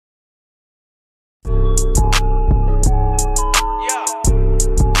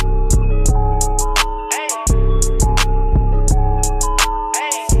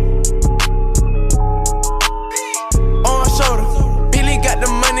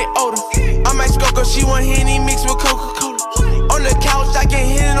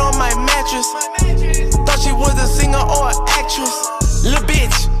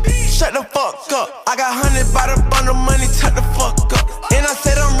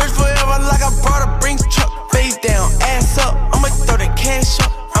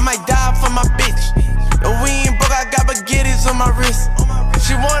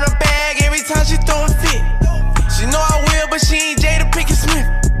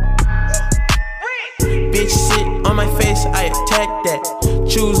face, I attack that.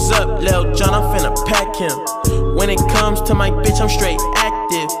 Choose up, Lil John, I'm finna pack him. When it comes to my bitch, I'm straight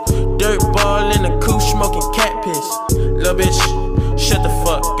active. Dirtball in the coupe, smoking cat piss. Lil bitch, shut the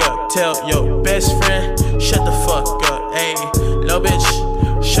fuck up. Tell your best friend, shut the fuck up. Ayy, lil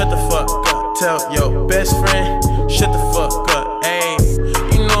bitch, shut the fuck up. Tell your best friend, shut the fuck up. Ayy,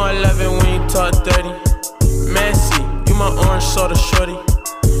 you know I love it when you talk dirty. Messy, you my orange soda shorty.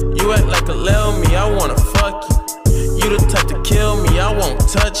 You act like a lil me, I wanna fuck you. You the type to kill me, I won't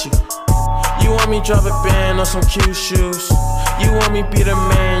touch you. You want me drop a band on some cute shoes. You want me be the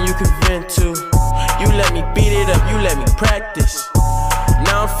man you can vent to. You let me beat it up, you let me practice.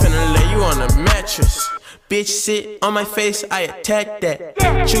 Now I'm finna lay you on a mattress. Bitch sit on my face, I attack that.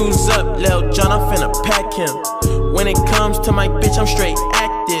 Choose up, Lil John, I'm finna pack him. When it comes to my bitch, I'm straight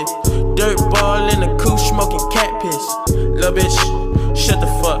active. Dirtball in the coupe, smoking cat piss. Lil bitch, shut the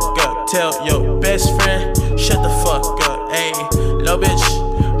fuck up. Tell your best friend, shut the fuck up. Ayy, lil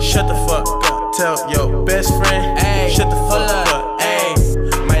bitch, shut the fuck up. Tell your best friend, ayy, shut the fuck up.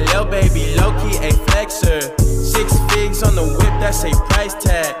 Ayy, my lil baby low-key a flexer. 6 figs on the whip, that's a price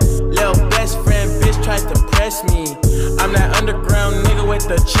tag. Lil best friend bitch tried to press me. I'm that underground nigga with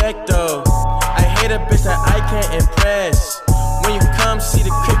the check though. I hate a bitch that I can't impress. When you come see the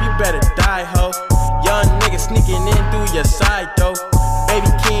crib, you better die, ho. Young nigga sneaking in through your side though. Baby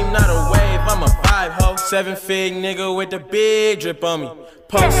Keem, not a wave, I'm a vibe, ho. 7 fig nigga with the big drip on me.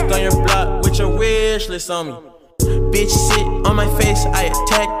 Post on your block with your wish list on me. Bitch sit on my face, I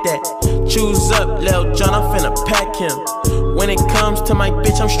attack that. Choose up, Lil John, I'm finna pack him. When it comes to my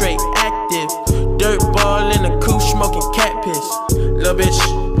bitch, I'm straight active. Dirtball in the coupe, smoking cat piss. Lil bitch,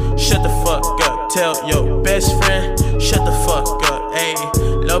 shut the fuck up. Tell your best friend, shut the fuck up. Ayy,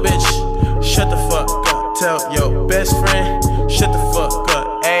 lil bitch, shut the fuck up. Tell your best friend, shut the fuck up.